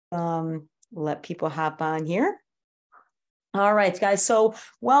Let people hop on here. All right, guys. So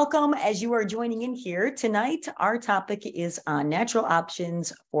welcome as you are joining in here tonight. Our topic is on natural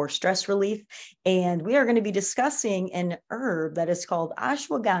options for stress relief. And we are going to be discussing an herb that is called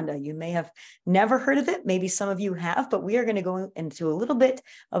ashwagandha. You may have never heard of it. Maybe some of you have, but we are going to go into a little bit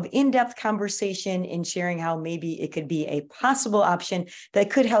of in-depth conversation in sharing how maybe it could be a possible option that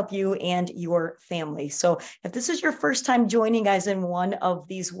could help you and your family. So if this is your first time joining, guys, in one of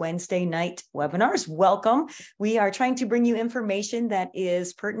these Wednesday night webinars, welcome. We are trying to bring you information that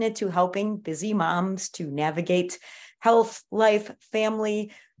is pertinent to helping busy moms to navigate health, life,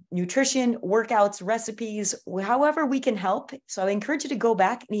 family, nutrition, workouts, recipes, however we can help. So I encourage you to go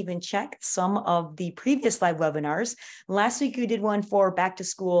back and even check some of the previous live webinars. Last week, we did one for back to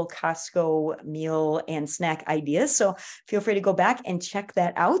school Costco meal and snack ideas. So feel free to go back and check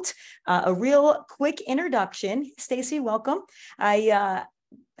that out. A real quick introduction. Stacey, welcome. I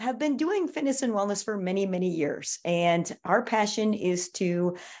have been doing fitness and wellness for many, many years. And our passion is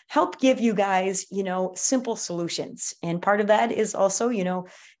to help give you guys, simple solutions. And part of that is also,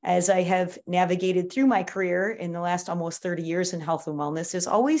 as I have navigated through my career in the last almost 30 years in health and wellness, is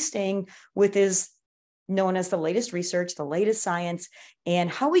always staying with is known as the latest research, the latest science, and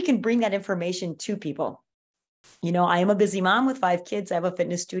how we can bring that information to people. I am a busy mom with 5 kids. I have a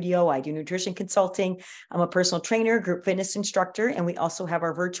fitness studio. I do nutrition consulting. I'm a personal trainer, group fitness instructor, and we also have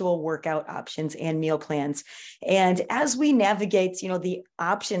our virtual workout options and meal plans. And as we navigate, the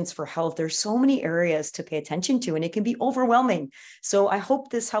options for health, there's so many areas to pay attention to, and it can be overwhelming. So I hope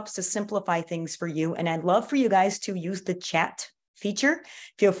this helps to simplify things for you. And I'd love for you guys to use the chat feature.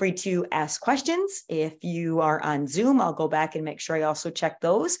 Feel free to ask questions. If you are on Zoom, I'll go back and make sure I also check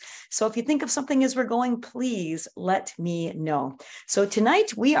those. So if you think of something as we're going, please let me know. So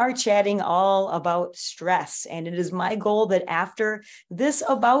tonight we are chatting all about stress, and it is my goal that after this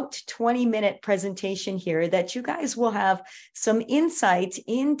about 20-minute presentation here, that you guys will have some insight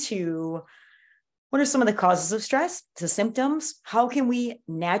into what are some of the causes of stress, the symptoms, how can we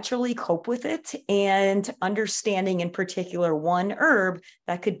naturally cope with it, and understanding in particular one herb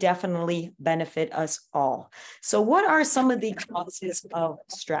that could definitely benefit us all. So what are some of the causes of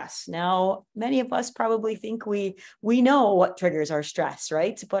stress? Now, many of us probably think we know what triggers our stress,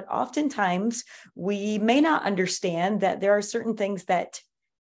 right? But oftentimes we may not understand that there are certain things that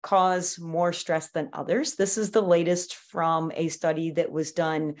cause more stress than others. This is the latest from a study that was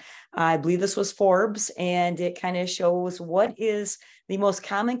done, I believe this was Forbes, and it kind of shows what is the most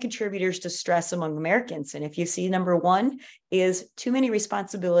common contributors to stress among Americans. And if you see number 1 is too many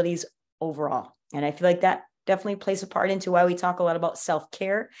responsibilities overall. And I feel like that definitely plays a part into why we talk a lot about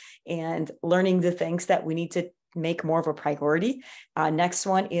self-care and learning the things that we need to make more of a priority. Next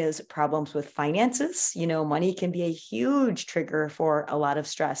one is problems with finances. Money can be a huge trigger for a lot of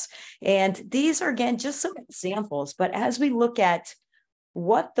stress. And these are, again, just some examples. But as we look at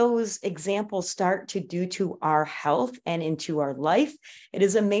what those examples start to do to our health and into our life, it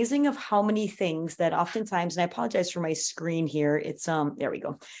is amazing of how many things that oftentimes, and I apologize for my screen here. It's, there we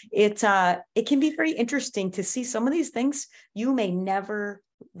go. It can be very interesting to see some of these things you may never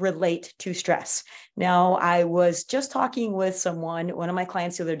relate to stress. Now, I was just talking with one of my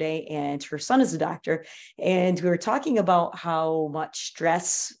clients the other day, and her son is a doctor, and we were talking about how much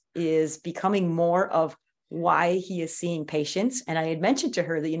stress is becoming more of why he is seeing patients. And I had mentioned to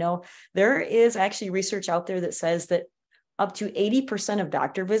her that, there is actually research out there that says that up to 80% of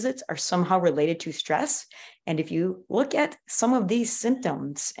doctor visits are somehow related to stress. And if you look at some of these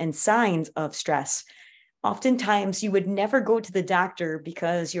symptoms and signs of stress, oftentimes you would never go to the doctor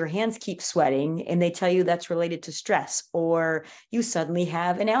because your hands keep sweating and they tell you that's related to stress, or you suddenly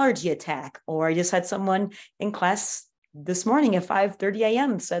have an allergy attack. Or I just had someone in class this morning at 5:30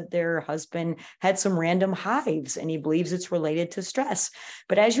 a.m. said their husband had some random hives and he believes it's related to stress.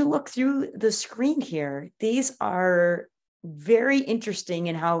 But as you look through the screen here, these are very interesting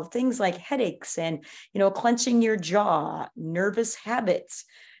in how things like headaches and, clenching your jaw, nervous habits,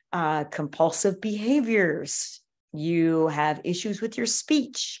 compulsive behaviors. You have issues with your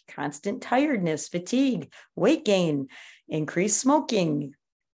speech, constant tiredness, fatigue, weight gain, increased smoking,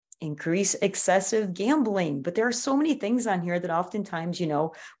 increase excessive gambling. But there are so many things on here that oftentimes,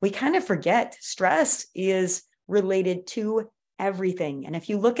 we kind of forget stress is related to everything. And if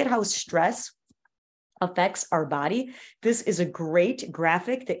you look at how stress affects our body, this is a great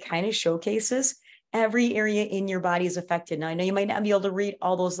graphic that kind of showcases Every area in your body is affected. Now, I know you might not be able to read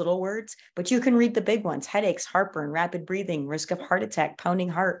all those little words, but you can read the big ones: headaches, heartburn, rapid breathing, risk of heart attack, pounding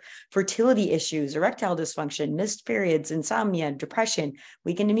heart, fertility issues, erectile dysfunction, missed periods, insomnia, depression,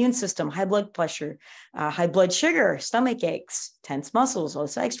 weakened immune system, high blood pressure, high blood sugar, stomach aches, tense muscles, low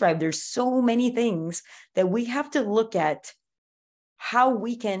sex drive. There's so many things that we have to look at how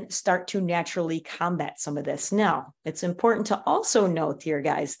we can start to naturally combat some of this. Now, it's important to also note here,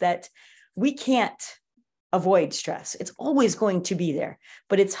 guys, that we can't avoid stress. It's always going to be there,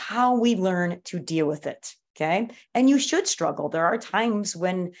 but it's how we learn to deal with it. Okay. And you should struggle. There are times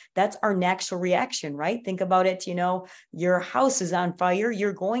when that's our natural reaction, right? Think about it. Your house is on fire.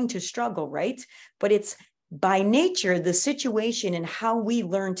 You're going to struggle, right? But it's by nature, the situation and how we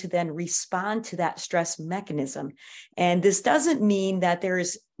learn to then respond to that stress mechanism. And this doesn't mean that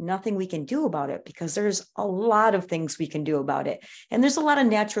there's nothing we can do about it, because there's a lot of things we can do about it. And there's a lot of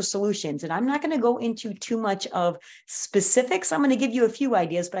natural solutions. And I'm not going to go into too much of specifics. I'm going to give you a few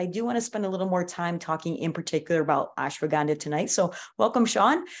ideas, but I do want to spend a little more time talking in particular about ashwagandha tonight. So welcome,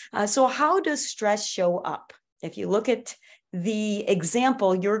 Sean. So how does stress show up? If you look at the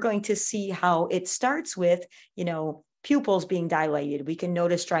example, you're going to see how it starts with, pupils being dilated. We can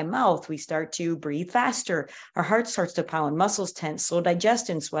notice dry mouth. We start to breathe faster. Our heart starts to pound, muscles tense, slow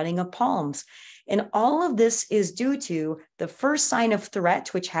digestion, sweating of palms. And all of this is due to the first sign of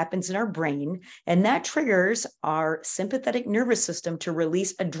threat, which happens in our brain. And that triggers our sympathetic nervous system to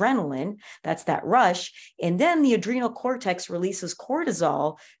release adrenaline. That's that rush. And then the adrenal cortex releases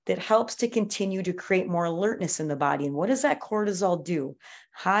cortisol that helps to continue to create more alertness in the body. And what does that cortisol do?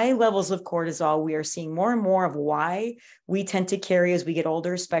 High levels of cortisol, we are seeing more and more of why we tend to carry as we get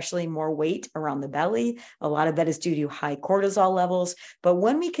older, especially more weight around the belly. A lot of that is due to high cortisol levels. But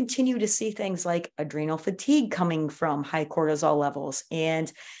when we continue to see things like adrenal fatigue coming from high cortisol levels and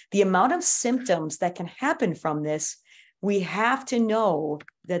the amount of symptoms that can happen from this, we have to know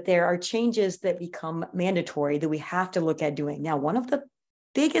that there are changes that become mandatory that we have to look at doing. Now, one of the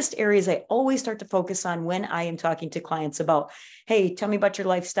biggest areas I always start to focus on when I am talking to clients about, hey, tell me about your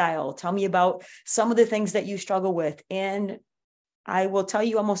lifestyle. Tell me about some of the things that you struggle with. And I will tell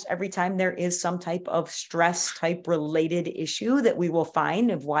you almost every time there is some type of stress type related issue that we will find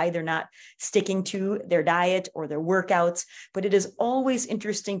of why they're not sticking to their diet or their workouts. But it is always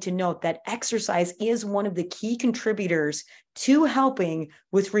interesting to note that exercise is one of the key contributors to helping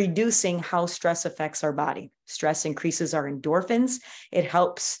with reducing how stress affects our body. Stress increases our endorphins. It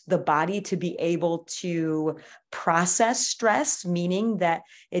helps the body to be able to process stress, meaning that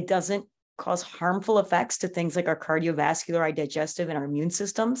it doesn't cause harmful effects to things like our cardiovascular, our digestive, and our immune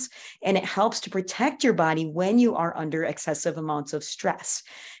systems. And it helps to protect your body when you are under excessive amounts of stress.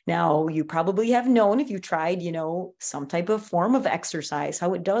 Now, you probably have known if you tried, some type of form of exercise,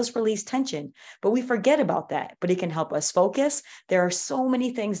 how it does release tension, but we forget about that, but it can help us focus. There are so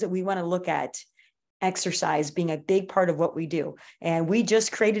many things that we want to look at. Exercise being a big part of what we do. And we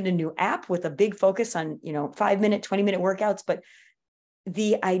just created a new app with a big focus on, 5-minute, 20-minute workouts. But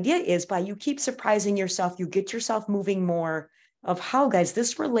the idea is by you keep surprising yourself, you get yourself moving more of how, guys,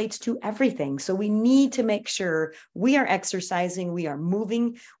 this relates to everything. So we need to make sure we are exercising, we are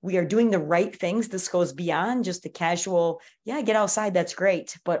moving, we are doing the right things. This goes beyond just the casual, get outside, that's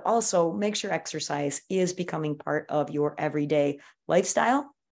great. But also make sure exercise is becoming part of your everyday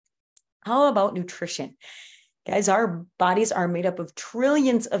lifestyle. How about nutrition? Guys, our bodies are made up of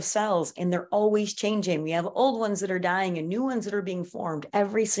trillions of cells and they're always changing. We have old ones that are dying and new ones that are being formed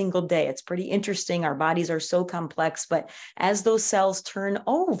every single day. It's pretty interesting. Our bodies are so complex, but as those cells turn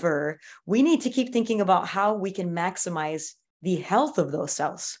over, we need to keep thinking about how we can maximize the health of those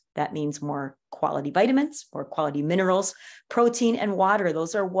cells. That means more quality vitamins, more quality minerals, protein, and water.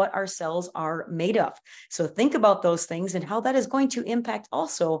 Those are what our cells are made of. So think about those things and how that is going to impact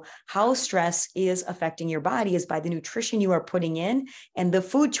also how stress is affecting your body is by the nutrition you are putting in and the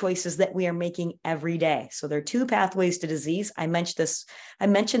food choices that we are making every day. So there are two pathways to disease. I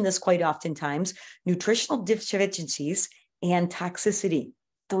mentioned this quite oftentimes: nutritional deficiencies and toxicity.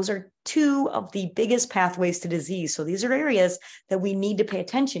 Those are two of the biggest pathways to disease. So these are areas that we need to pay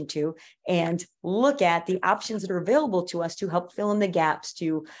attention to and look at the options that are available to us to help fill in the gaps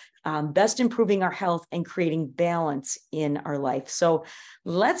to best improving our health and creating balance in our life. So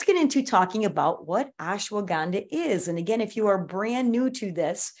let's get into talking about what ashwagandha is. And again, if you are brand new to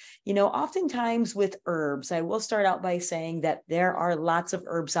this, oftentimes with herbs, I will start out by saying that there are lots of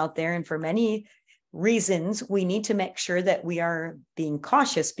herbs out there. And for many reasons, we need to make sure that we are being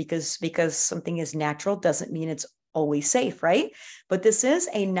cautious because something is natural doesn't mean it's always safe, right? But this is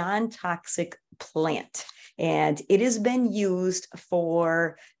a non-toxic plant and it has been used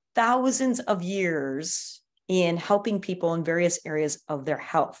for thousands of years in helping people in various areas of their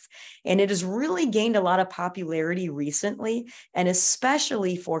health. And it has really gained a lot of popularity recently, and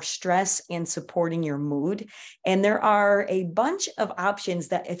especially for stress and supporting your mood. And there are a bunch of options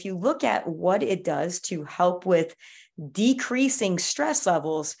that, if you look at what it does to help with decreasing stress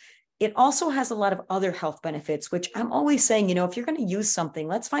levels, it also has a lot of other health benefits, which I'm always saying, if you're going to use something,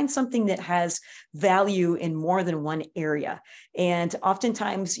 let's find something that has value in more than one area. And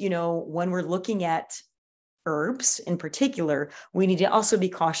oftentimes, when we're looking at herbs in particular, we need to also be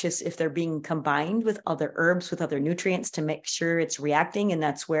cautious if they're being combined with other herbs, with other nutrients, to make sure it's reacting. And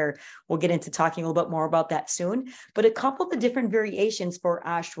that's where we'll get into talking a little bit more about that soon. But a couple of the different variations for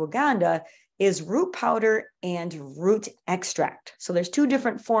ashwagandha is root powder and root extract. So there's two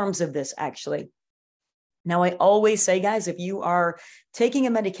different forms of this, actually. Now, I always say, guys, if you are taking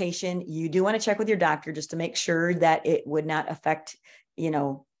a medication, you do want to check with your doctor just to make sure that it would not affect,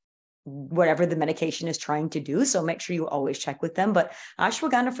 whatever the medication is trying to do. So make sure you always check with them. But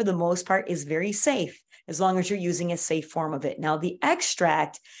ashwagandha, for the most part, is very safe as long as you're using a safe form of it. Now, the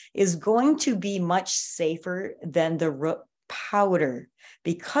extract is going to be much safer than the root powder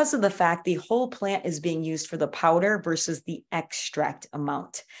because of the fact the whole plant is being used for the powder versus the extract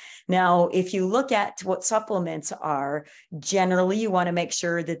amount. Now, if you look at what supplements are, generally you want to make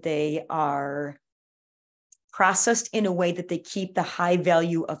sure that they are processed in a way that they keep the high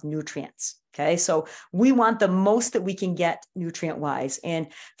value of nutrients. Okay, so we want the most that we can get nutrient wise. And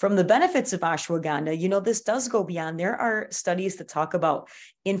from the benefits of ashwagandha, this does go beyond. There are studies that talk about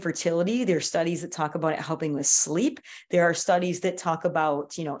infertility. There are studies that talk about it helping with sleep. There are studies that talk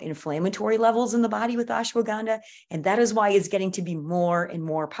about, inflammatory levels in the body with ashwagandha. And that is why it's getting to be more and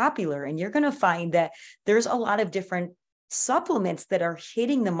more popular. And you're going to find that there's a lot of different supplements that are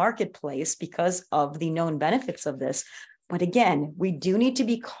hitting the marketplace because of the known benefits of this. But again, we do need to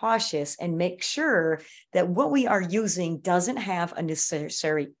be cautious and make sure that what we are using doesn't have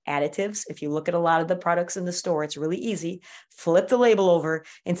unnecessary additives. If you look at a lot of the products in the store, it's really easy. Flip the label over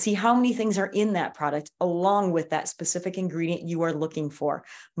and see how many things are in that product along with that specific ingredient you are looking for.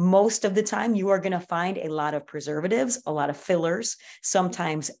 Most of the time, you are going to find a lot of preservatives, a lot of fillers,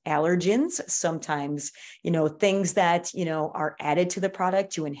 sometimes allergens, sometimes, things that, are added to the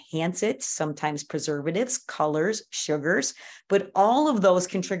product to enhance it, sometimes preservatives, colors, sugars. But all of those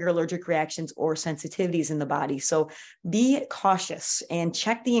can trigger allergic reactions or sensitivities in the body. So be cautious and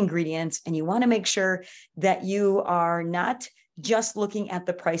check the ingredients. And you want to make sure that you are not just looking at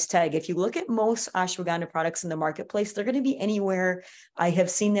the price tag. If you look at most ashwagandha products in the marketplace, they're going to be anywhere. I have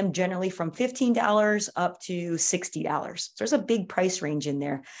seen them generally from $15 up to $60. There's a big price range in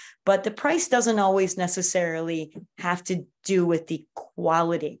there, but the price doesn't always necessarily have to do with the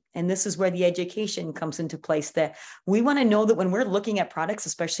quality. And this is where the education comes into place, that we want to know that when we're looking at products,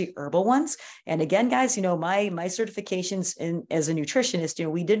 especially herbal ones. And again, guys, my certifications as a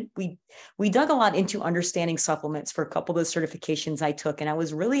nutritionist, we dug a lot into understanding supplements for a couple of the certifications I took. And I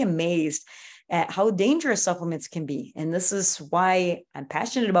was really amazed at how dangerous supplements can be. And this is why I'm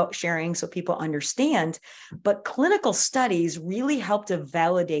passionate about sharing so people understand. But clinical studies really help to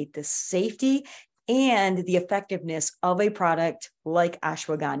validate the safety and the effectiveness of a product like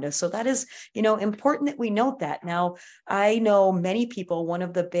ashwagandha. So that is, important that we note that. Now, I know many people, one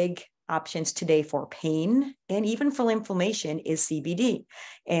of the big options today for pain and even for inflammation is CBD.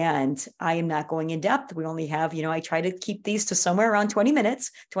 And I am not going in depth. We only have, I try to keep these to somewhere around 20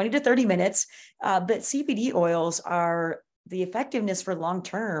 to 30 minutes. But CBD oils are the effectiveness for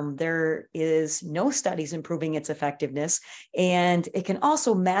long-term. There is no studies improving its effectiveness, and it can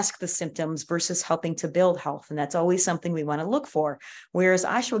also mask the symptoms versus helping to build health. And that's always something we want to look for. Whereas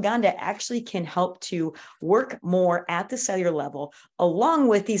ashwagandha actually can help to work more at the cellular level, along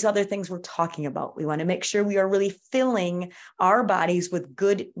with these other things we're talking about. We want to make sure we are really filling our bodies with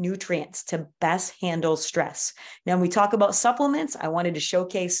good nutrients to best handle stress. Now, when we talk about supplements, I wanted to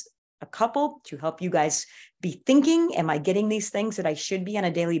showcase a couple to help you guys be thinking, am I getting these things that I should be on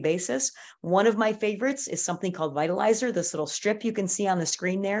a daily basis? One of my favorites is something called Vitalizer, this little strip you can see on the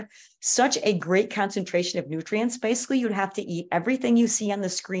screen there. Such a great concentration of nutrients. Basically, you'd have to eat everything you see on the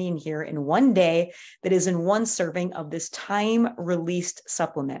screen here in one day that is in one serving of this time-released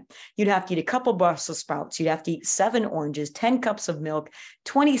supplement. You'd have to eat a couple Brussels sprouts. You'd have to eat 7 oranges, 10 cups of milk,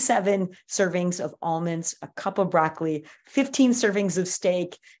 27 servings of almonds, a cup of broccoli, 15 servings of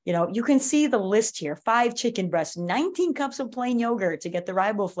steak. You can see the list here, 5 chicken breasts, 19 cups of plain yogurt to get the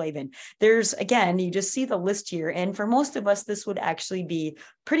riboflavin. There's, again, you just see the list here. And for most of us, this would actually be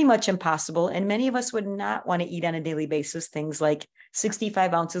pretty much impossible. And many of us would not want to eat on a daily basis things like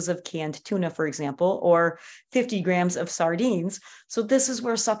 65 ounces of canned tuna, for example, or 50 grams of sardines. So this is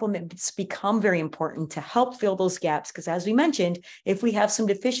where supplements become very important to help fill those gaps. Because as we mentioned, if we have some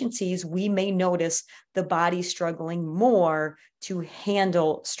deficiencies, we may notice the body struggling more to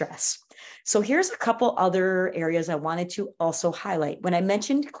handle stress. So here's a couple other areas I wanted to also highlight. When I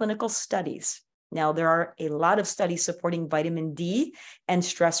mentioned clinical studies, now, there are a lot of studies supporting vitamin D and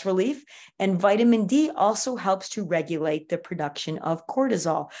stress relief, and vitamin D also helps to regulate the production of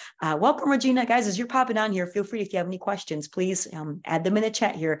cortisol. Welcome, Regina. Guys, as you're popping on here, feel free if you have any questions, please add them in the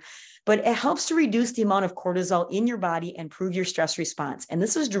chat here. But it helps to reduce the amount of cortisol in your body and improve your stress response. And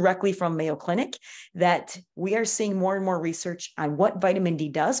this is directly from Mayo Clinic that we are seeing more and more research on what vitamin D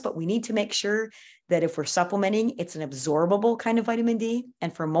does, but we need to make sure that if we're supplementing, it's an absorbable kind of vitamin D.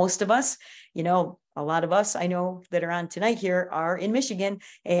 And for most of us, a lot of us I know that are on tonight here are in Michigan,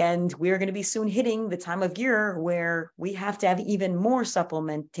 and we're going to be soon hitting the time of year where we have to have even more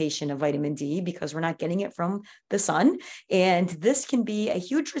supplementation of vitamin D because we're not getting it from the sun. And this can be a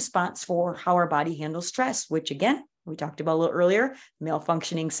huge response for how our body handles stress, which again, we talked about a little earlier,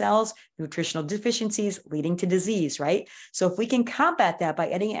 malfunctioning cells, nutritional deficiencies leading to disease, right? So if we can combat that by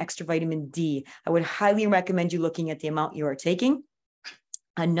adding extra vitamin D, I would highly recommend you looking at the amount you are taking.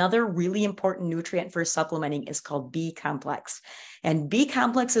 Another really important nutrient for supplementing is called B complex. And B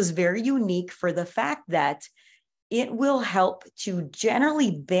complex is very unique for the fact that it will help to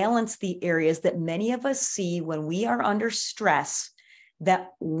generally balance the areas that many of us see when we are under stress. That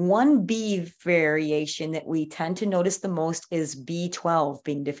one B variation that we tend to notice the most is B12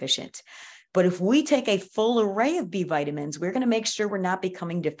 being deficient. But if we take a full array of B vitamins, we're going to make sure we're not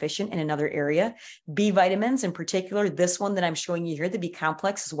becoming deficient in another area. B vitamins in particular, this one that I'm showing you here, the B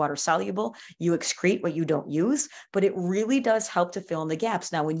complex is water soluble. You excrete what you don't use, but it really does help to fill in the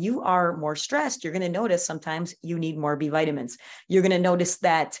gaps. Now, when you are more stressed, you're going to notice sometimes you need more B vitamins. You're going to notice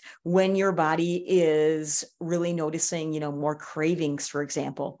that when your body is really noticing, more cravings, for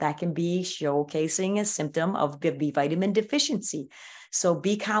example, that can be showcasing a symptom of the B vitamin deficiency. So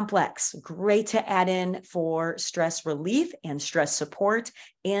B complex, great to add in for stress relief and stress support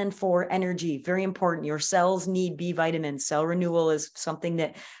and for energy. Very important. Your cells need B vitamins. Cell renewal is something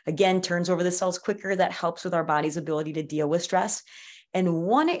that, again, turns over the cells quicker. That helps with our body's ability to deal with stress. And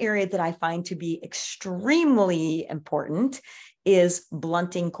one area that I find to be extremely important is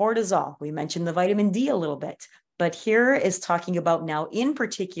blunting cortisol. We mentioned the vitamin D a little bit. But here is talking about now, in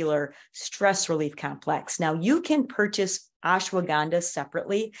particular, stress relief complex. Now, you can purchase ashwagandha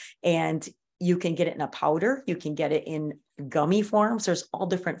separately, and you can get it in a powder. You can get it in gummy forms. There's all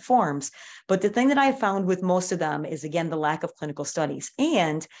different forms. But the thing that I found with most of them is, again, the lack of clinical studies.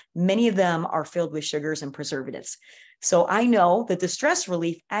 And many of them are filled with sugars and preservatives. So I know that the stress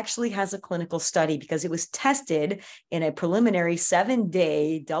relief actually has a clinical study because it was tested in a preliminary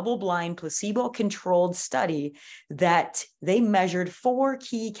 7-day double-blind placebo-controlled study that they measured 4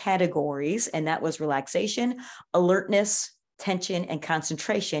 key categories, and that was relaxation, alertness, tension, and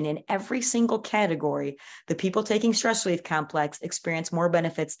concentration. In every single category, the people taking stress relief complex experienced more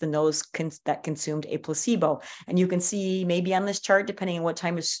benefits than those that consumed a placebo. And you can see maybe on this chart, depending on what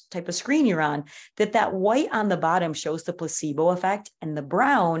type of screen you're on, that white on the bottom shows the placebo effect, and the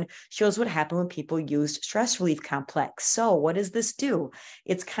brown shows what happened when people used stress relief complex. So what does this do?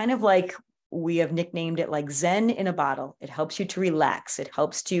 It's kind of like, we have nicknamed it like Zen in a bottle. It helps you to relax. It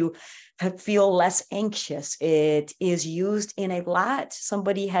helps to feel less anxious. It is used in a lot.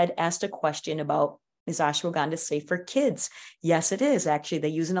 Somebody had asked a question about, is ashwagandha safe for kids? Yes, it is. Actually, they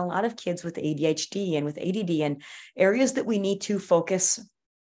use in a lot of kids with ADHD and with ADD and areas that we need to focus,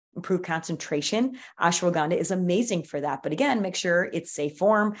 improve concentration. Ashwagandha is amazing for that. But again, make sure it's safe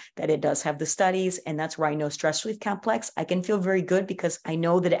form, that it does have the studies. And that's where I know stress relief complex, I can feel very good because I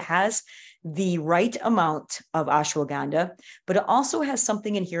know that it has the right amount of ashwagandha, but it also has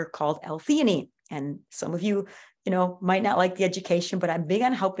something in here called L-theanine. And some of you, might not like the education, but I'm big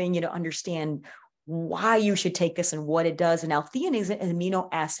on helping you to understand why you should take this and what it does. And L-theanine is an amino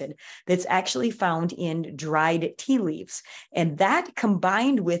acid that's actually found in dried tea leaves. And that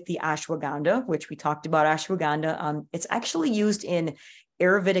combined with the ashwagandha, which we talked about ashwagandha, it's actually used in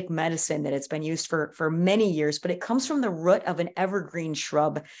Ayurvedic medicine, that it's been used for many years, but it comes from the root of an evergreen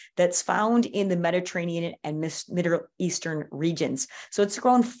shrub that's found in the Mediterranean and Middle Eastern regions. So it's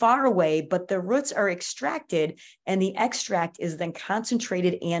grown far away, but the roots are extracted and the extract is then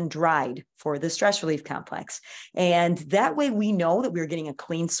concentrated and dried for the stress relief complex. And that way we know that we're getting a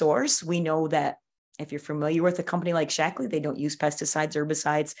clean source. We know that if you're familiar with a company like Shaklee, they don't use pesticides,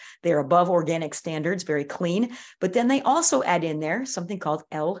 herbicides. They're above organic standards, very clean. But then they also add in there something called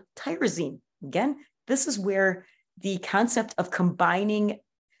L-tyrosine. Again, this is where the concept of combining,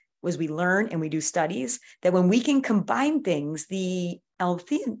 as we learn and we do studies, that when we can combine things, the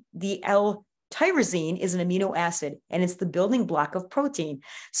L-tyrosine is an amino acid, and it's the building block of protein.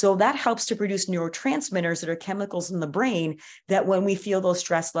 So that helps to produce neurotransmitters that are chemicals in the brain that when we feel those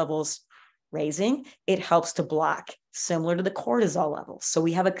stress levels raising, it helps to block, similar to the cortisol levels. So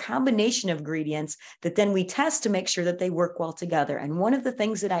we have a combination of ingredients that then we test to make sure that they work well together. And one of the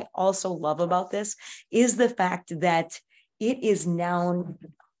things that I also love about this is the fact that it is now,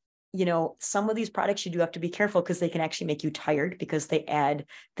 some of these products you do have to be careful because they can actually make you tired because they add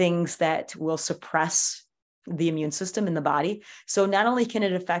things that will suppress the immune system in the body. So not only can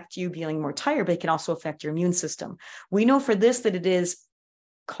it affect you feeling more tired, but it can also affect your immune system. We know for this that it is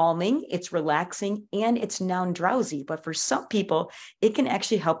calming, it's relaxing, and it's non-drowsy. But for some people, it can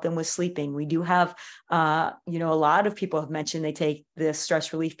actually help them with sleeping. We do have, a lot of people have mentioned they take this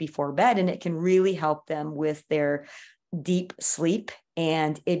stress relief before bed, and it can really help them with their deep sleep.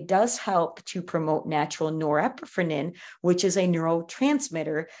 And it does help to promote natural norepinephrine, which is a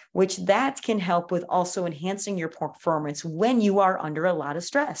neurotransmitter, which that can help with also enhancing your performance when you are under a lot of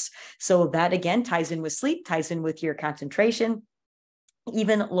stress. So that again ties in with sleep, ties in with your concentration,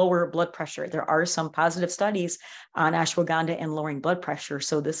 even lower blood pressure. There are some positive studies on ashwagandha and lowering blood pressure.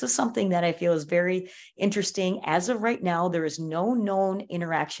 So this is something that I feel is very interesting. As of right now, there is no known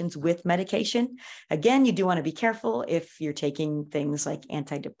interactions with medication. Again, you do want to be careful if you're taking things like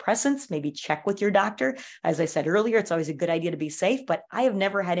antidepressants, maybe check with your doctor. As I said earlier, it's always a good idea to be safe, but I have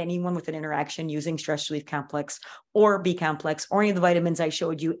never had anyone with an interaction using stress relief complex or B complex or any of the vitamins I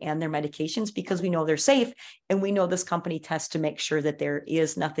showed you and their medications, because we know they're safe. And we know this company tests to make sure that there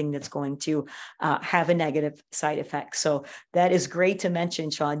is nothing that's going to have a negative side effect. So that is great to mention,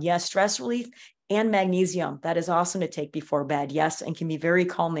 Sean. Yes, stress relief and magnesium. That is awesome to take before bed. Yes, and can be very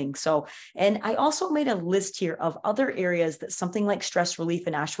calming. So, and I also made a list here of other areas that something like stress relief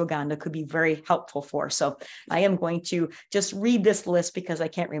and ashwagandha could be very helpful for. So I am going to just read this list because I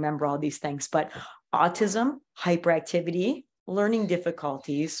can't remember all these things, but autism, hyperactivity, learning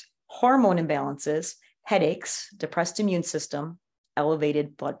difficulties, hormone imbalances, headaches, depressed immune system,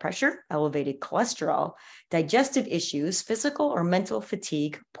 elevated blood pressure, elevated cholesterol, digestive issues, physical or mental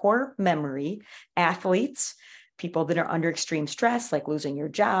fatigue, poor memory, athletes, people that are under extreme stress, like losing your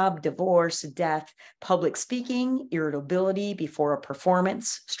job, divorce, death, public speaking, irritability before a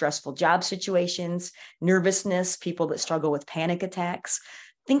performance, stressful job situations, nervousness, people that struggle with panic attacks.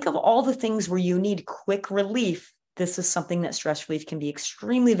 Think of all the things where you need quick relief. This is something that stress relief can be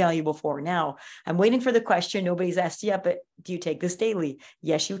extremely valuable for. Now, I'm waiting for the question. Nobody's asked yet, but do you take this daily?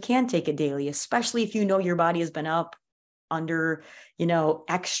 Yes, you can take it daily, especially if you know your body has been up under,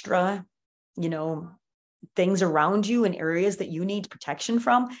 extra, things around you in areas that you need protection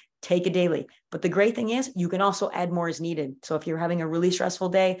from. Take it daily. But the great thing is you can also add more as needed. So if you're having a really stressful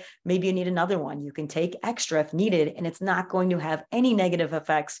day, maybe you need another one. You can take extra if needed, and it's not going to have any negative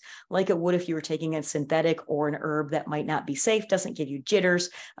effects like it would if you were taking a synthetic or an herb that might not be safe, doesn't give you jitters.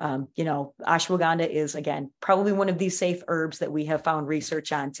 Ashwagandha is, again, probably one of these safe herbs that we have found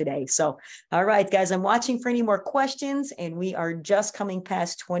research on today. So, all right, guys, I'm watching for any more questions, and we are just coming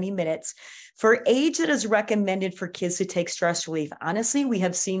past 20 minutes. For age that is recommended for kids to take stress relief, honestly, we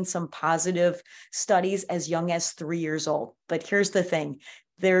have seen some positive studies as young as 3 years old. But here's the thing.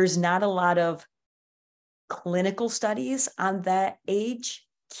 There's not a lot of clinical studies on that age.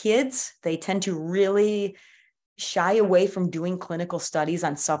 Kids, they tend to really shy away from doing clinical studies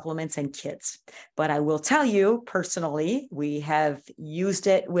on supplements in kids. But I will tell you personally, we have used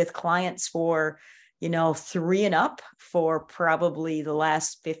it with clients for 3 and up for probably the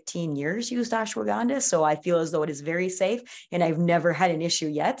last 15 years, used ashwagandha. So I feel as though it is very safe, and I've never had an issue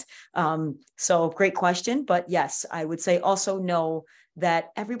yet. So great question. But yes, I would say also know that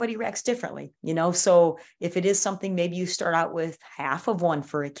everybody reacts differently, so if it is something, maybe you start out with half of one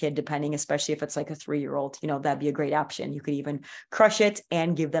for a kid, depending, especially if it's like a 3-year-old, that'd be a great option. You could even crush it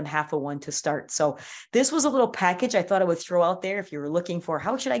and give them half of one to start. So this was a little package I thought I would throw out there. If you were looking for,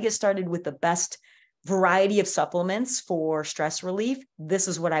 how should I get started with the best variety of supplements for stress relief, this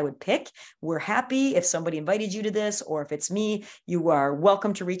is what I would pick. We're happy if somebody invited you to this, or if it's me, you are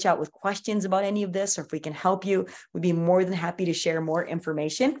welcome to reach out with questions about any of this, or if we can help you, we'd be more than happy to share more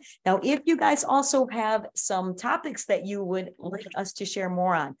information. Now, if you guys also have some topics that you would like us to share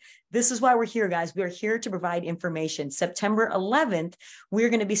more on, this is why we're here, guys. We are here to provide information. September 11th, we're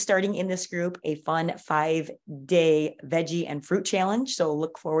going to be starting in this group a fun 5-day veggie and fruit challenge. So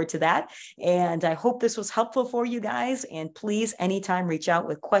look forward to that. And I hope this was helpful for you guys. And please, anytime, reach out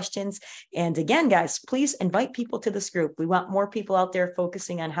with questions. And again, guys, please invite people to this group. We want more people out there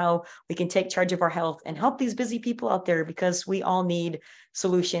focusing on how we can take charge of our health and help these busy people out there, because we all need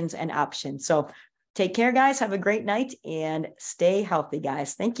solutions and options. So take care, guys. Have a great night and stay healthy,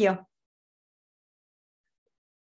 guys. Thank you.